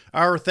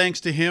 Our thanks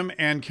to him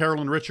and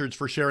Carolyn Richards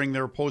for sharing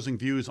their opposing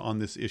views on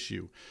this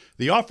issue.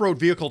 The Off-Road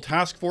Vehicle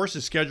Task Force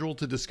is scheduled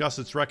to discuss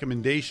its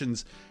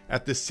recommendations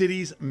at the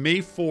city's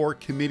May 4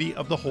 Committee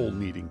of the Whole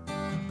meeting.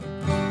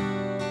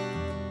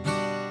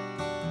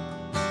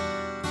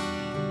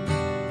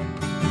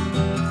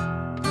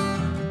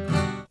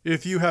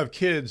 If you have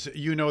kids,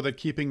 you know that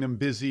keeping them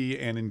busy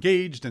and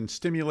engaged and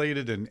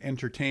stimulated and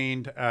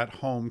entertained at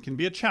home can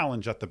be a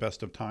challenge at the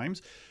best of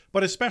times,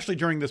 but especially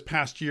during this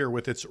past year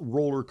with its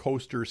roller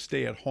coaster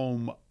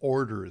stay-at-home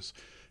orders.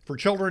 For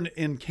children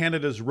in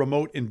Canada's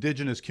remote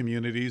Indigenous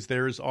communities,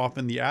 there's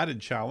often the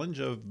added challenge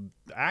of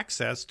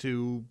access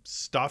to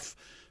stuff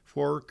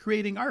for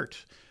creating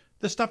art.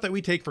 The stuff that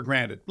we take for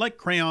granted, like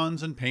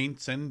crayons and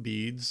paints and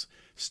beads.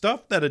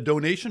 Stuff that a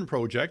donation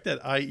project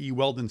at IE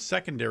Weldon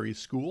Secondary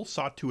School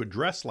sought to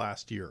address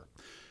last year.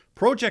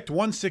 Project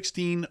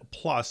 116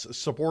 Plus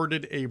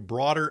supported a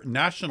broader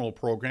national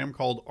program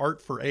called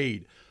Art for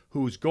Aid,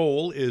 whose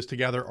goal is to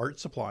gather art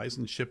supplies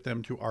and ship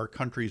them to our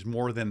country's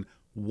more than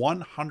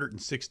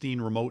 116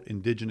 remote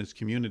Indigenous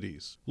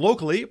communities.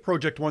 Locally,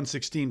 Project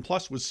 116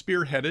 Plus was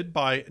spearheaded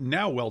by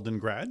now Weldon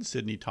grad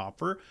Sydney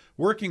Topfer,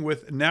 working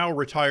with now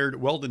retired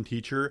Weldon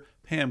teacher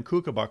Pam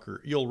Kukabucker.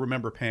 You'll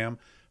remember Pam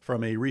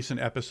from a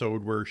recent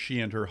episode where she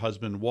and her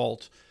husband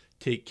Walt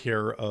take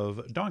care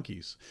of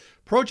donkeys.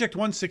 Project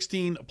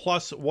 116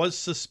 Plus was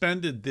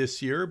suspended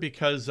this year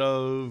because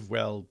of,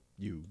 well,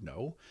 you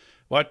know.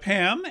 But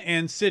Pam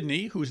and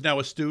Sydney, who's now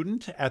a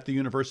student at the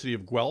University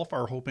of Guelph,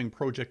 are hoping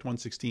Project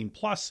 116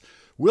 Plus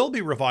will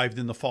be revived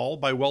in the fall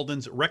by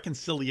Weldon's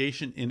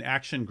Reconciliation in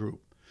Action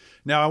group.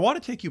 Now, I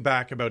want to take you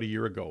back about a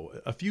year ago,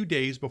 a few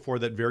days before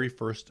that very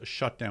first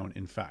shutdown,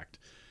 in fact.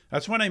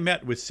 That's when I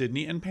met with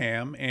Sydney and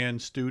Pam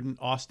and student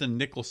Austin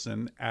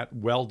Nicholson at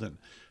Weldon.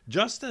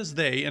 just as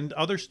they and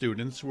other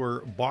students were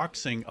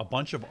boxing a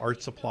bunch of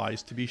art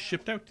supplies to be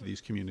shipped out to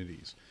these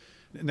communities.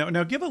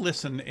 Now give a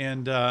listen,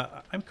 and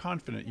I'm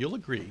confident you'll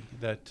agree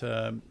that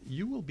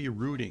you will be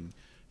rooting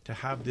to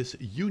have this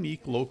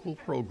unique local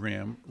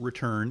program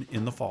return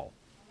in the fall.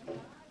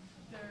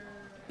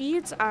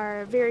 Beads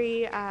are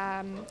very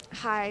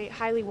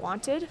highly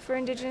wanted for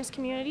Indigenous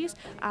communities,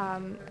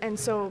 and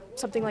so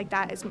something like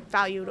that is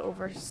valued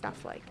over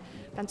stuff like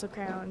pencil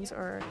crayons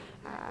or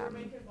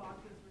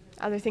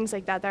other things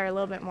like that are a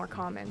little bit more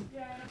common.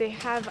 They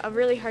have a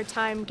really hard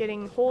time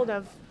getting hold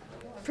of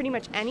pretty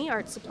much any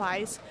art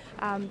supplies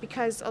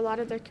because a lot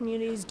of their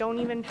communities don't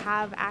even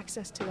have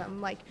access to them.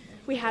 Like,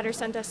 we had her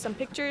send us some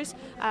pictures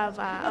of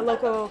a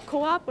local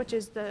co-op, which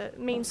is the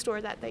main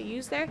store that they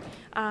use there,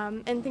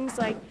 and things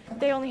like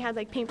they only had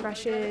like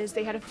paintbrushes,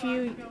 they had a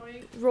few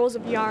rolls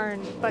of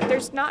yarn, but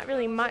there's not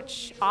really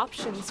much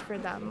options for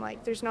them.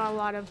 Like, there's not a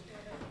lot of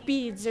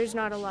beads, there's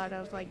not a lot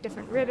of like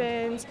different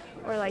ribbons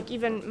or like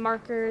even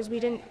markers.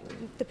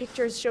 The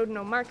pictures showed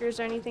no markers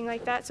or anything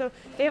like that, so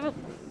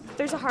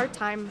there's a hard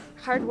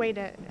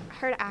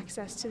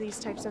access to these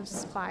types of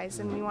supplies,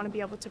 and we want to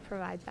be able to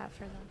provide that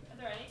for them.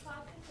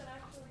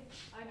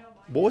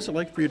 What was it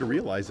like for you to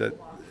realize that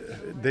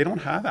they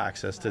don't have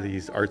access to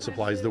these art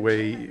supplies the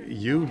way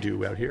you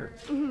do out here?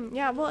 Mm-hmm.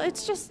 Yeah, well,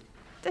 it's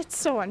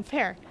so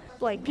unfair.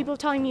 Like, people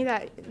telling me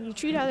that you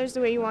treat others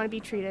the way you want to be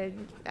treated,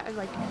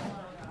 like,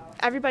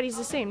 everybody's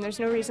the same. There's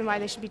no reason why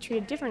they should be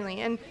treated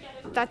differently. And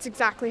that's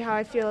exactly how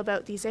I feel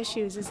about these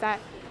issues, is that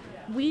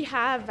we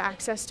have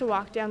access to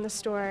walk down the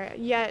store,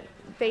 yet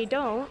they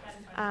don't,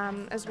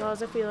 as well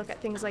as if we look at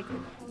things like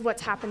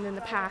what's happened in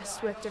the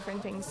past with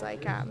different things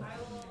like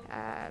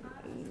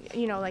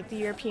like the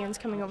Europeans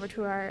coming over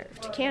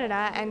to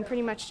Canada and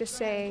pretty much just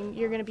saying,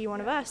 you're going to be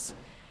one of us.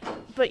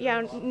 But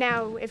yeah,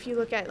 now if you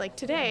look at like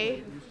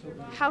today,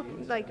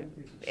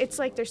 it's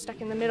like they're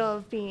stuck in the middle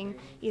of being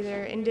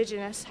either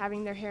Indigenous,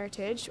 having their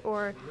heritage,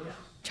 or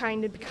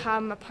trying to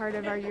become a part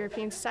of our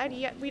European society,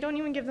 yet we don't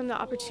even give them the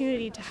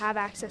opportunity to have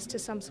access to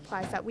some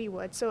supplies that we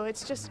would. So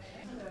it's just,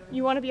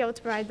 you want to be able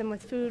to provide them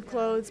with food,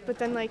 clothes, but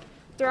then like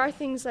there are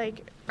things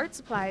like art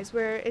supplies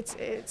where it's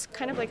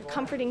kind of like a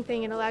comforting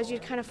thing. It allows you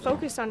to kind of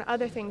focus on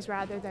other things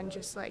rather than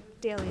just like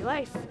daily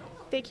life.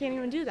 They can't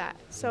even do that.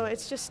 So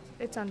it's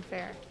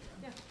unfair.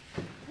 Yeah.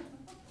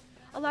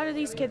 A lot of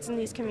these kids in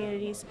these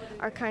communities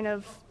are kind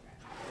of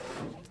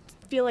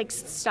feel like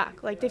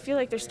stuck. Like, they feel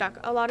like they're stuck.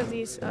 A lot of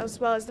these, as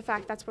well as the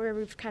fact that's where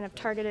we've kind of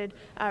targeted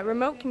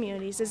remote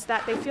communities, is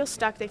that they feel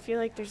stuck. They feel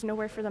like there's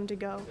nowhere for them to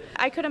go.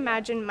 I could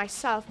imagine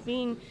myself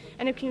being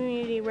in a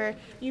community where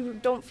you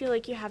don't feel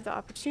like you have the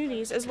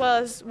opportunities, as well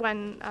as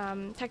when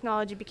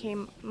technology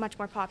became much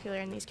more popular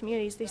in these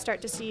communities, they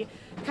start to see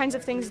kinds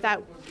of things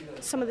that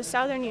some of the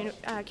southern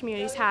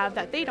communities have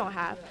that they don't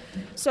have.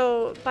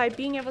 So by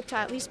being able to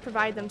at least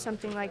provide them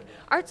something like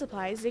art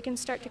supplies, they can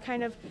start to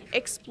kind of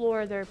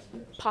explore their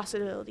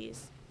possibilities.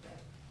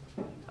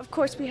 Of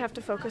course, we have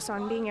to focus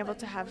on being able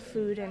to have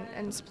food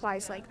and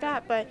supplies like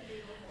that, but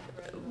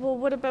well,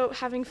 what about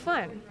having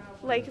fun?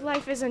 Like,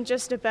 life isn't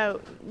just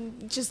about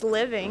just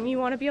living. You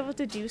want to be able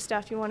to do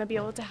stuff, you want to be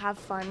able to have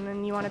fun,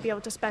 and you want to be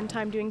able to spend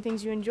time doing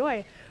things you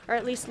enjoy, or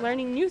at least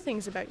learning new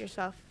things about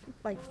yourself.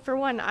 Like, for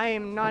one, I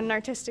am not an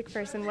artistic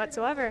person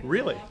whatsoever.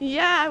 Really?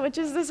 Yeah, which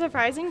is the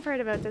surprising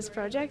part about this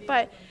project,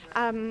 but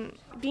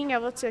being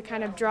able to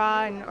kind of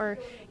draw or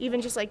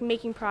even just like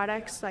making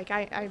products, like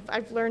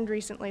I've learned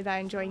recently that I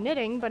enjoy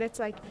knitting, but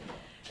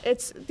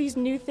it's these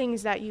new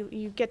things that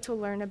you get to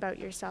learn about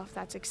yourself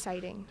that's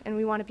exciting, and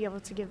we want to be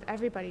able to give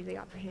everybody the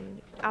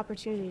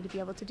opportunity to be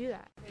able to do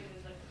that.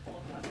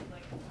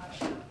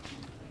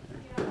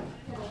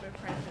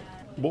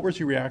 What was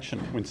your reaction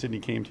when Sydney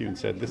came to you and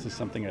said, this is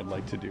something I'd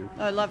like to do?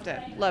 I loved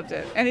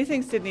it.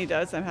 Anything Sydney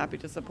does, I'm happy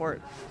to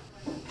support.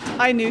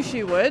 I knew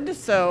she would,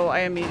 so I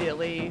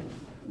immediately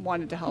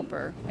wanted to help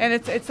her. And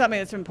it's something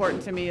that's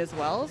important to me as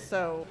well,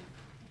 so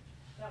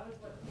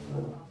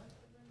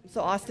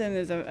Austin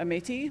is a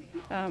Métis,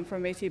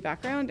 from Métis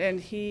background, and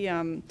he's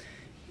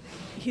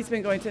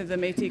been going to the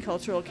Métis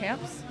cultural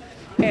camps,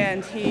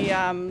 and he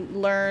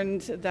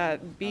learned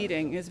that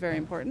beading is very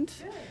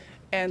important,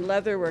 and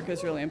leather work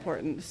is really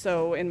important.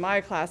 So in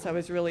my class, I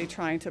was really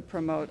trying to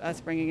promote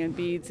us bringing in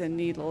beads and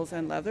needles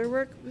and leather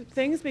work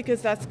things,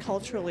 because that's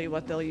culturally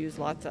what they'll use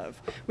lots of.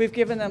 We've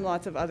given them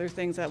lots of other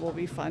things that will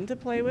be fun to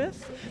play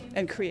with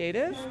and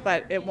creative,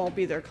 but it won't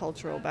be their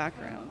cultural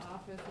background.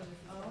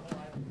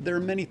 There are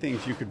many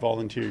things you could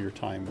volunteer your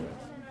time with,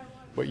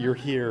 but you're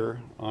here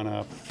on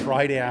a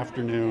Friday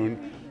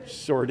afternoon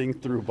sorting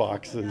through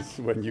boxes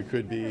when you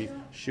could be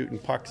shooting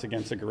pucks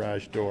against a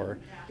garage door.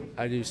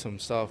 I do some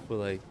stuff with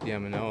like the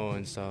M&O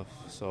and stuff,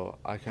 so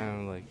I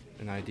kind of like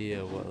an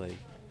idea of what like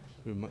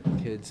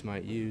kids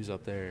might use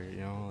up there,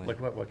 you know. Like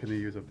what can they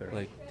use up there?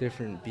 Like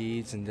different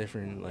beads and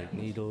different like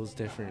needles,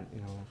 different,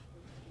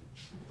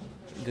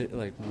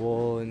 like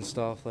wool and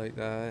stuff like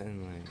that,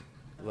 and like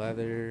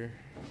leather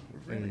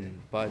and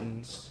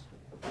buttons.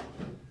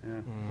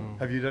 Yeah.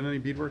 Have you done any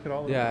beadwork at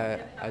all?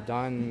 Yeah, I've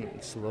done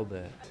a little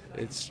bit.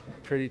 It's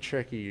pretty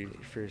tricky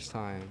first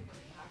time.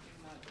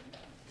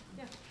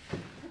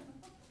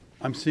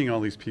 I'm seeing all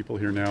these people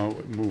here now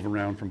move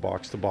around from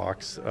box to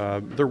box.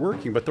 They're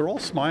working, but they're all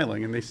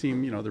smiling, and they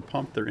seem, they're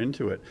pumped, they're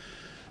into it.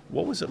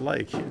 What was it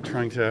like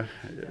trying to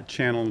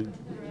channel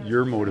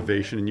your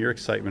motivation and your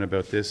excitement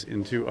about this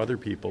into other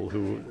people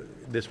who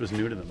this was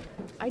new to them?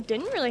 I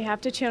didn't really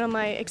have to channel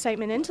my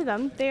excitement into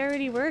them. They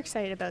already were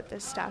excited about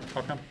this stuff.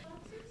 How come?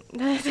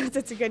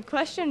 That's a good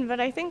question, but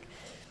I think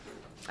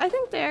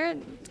they're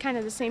kind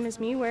of the same as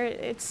me, where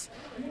it's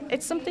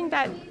something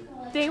that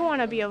they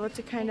want to be able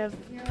to kind of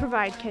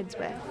provide kids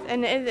with.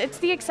 And it's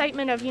the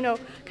excitement of,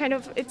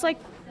 it's like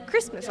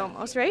Christmas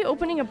almost, right?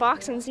 Opening a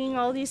box and seeing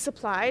all these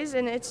supplies,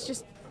 and it's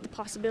just the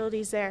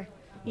possibilities there.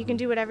 You can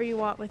do whatever you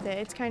want with it.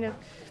 It's kind of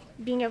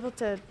being able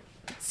to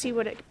see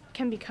what it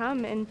can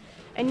become. And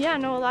yeah,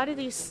 no, a lot of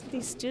these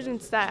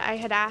students that I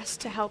had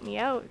asked to help me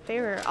out,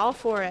 they were all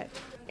for it.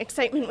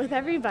 Excitement with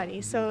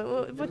everybody.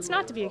 So what's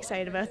not to be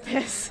excited about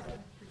this?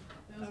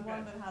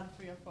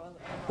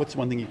 What's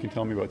one thing you can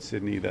tell me about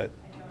Sydney that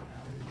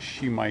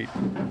she might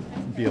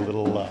be a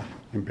little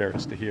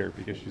embarrassed to hear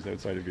because she's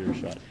outside of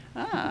earshot?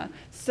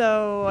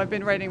 So I've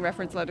been writing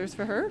reference letters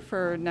for her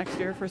for next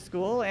year for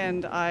school,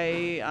 and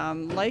I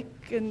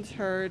likened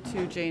her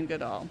to Jane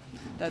Goodall.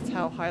 That's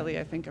how highly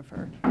I think of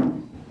her.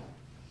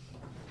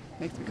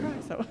 Makes me cry,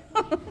 so.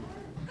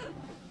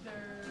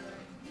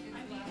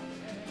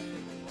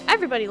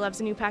 Everybody loves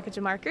a new package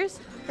of markers,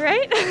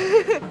 right?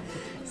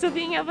 So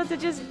being able to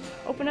just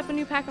open up a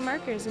new pack of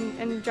markers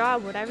and draw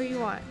whatever you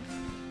want.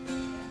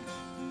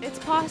 It's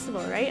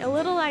possible, right? A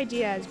little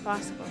idea is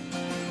possible.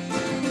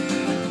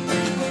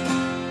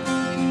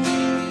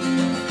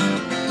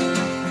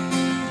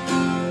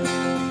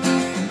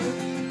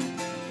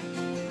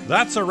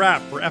 That's a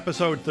wrap for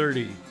episode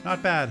 30.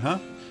 Not bad, huh?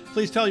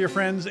 Please tell your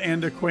friends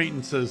and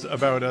acquaintances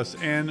about us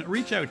and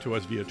reach out to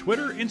us via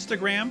Twitter,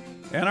 Instagram,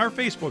 and our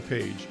Facebook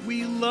page.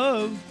 We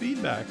love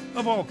feedback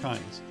of all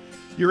kinds.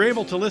 You're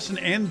able to listen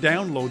and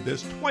download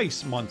this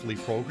twice monthly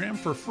program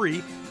for free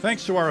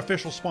thanks to our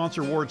official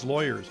sponsor, Ward's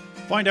Lawyers.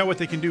 Find out what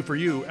they can do for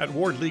you at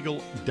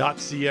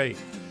wardlegal.ca.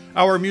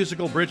 Our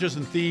musical bridges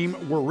and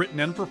theme were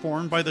written and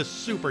performed by the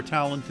super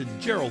talented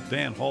Gerald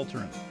Van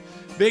Halteren.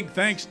 Big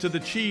thanks to the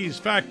Cheese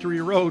Factory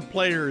Road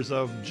players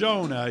of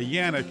Jonah,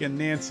 Yannick, and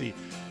Nancy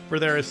for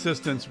their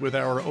assistance with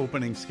our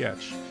opening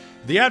sketch.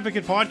 The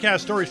Advocate Podcast,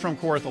 Stories from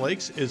Kawartha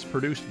Lakes, is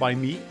produced by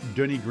me,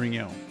 Denis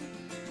Grignon.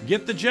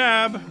 Get the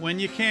jab when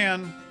you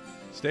can.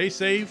 Stay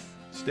safe,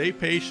 stay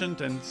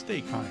patient, and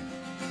stay kind.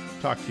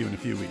 Talk to you in a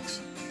few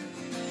weeks.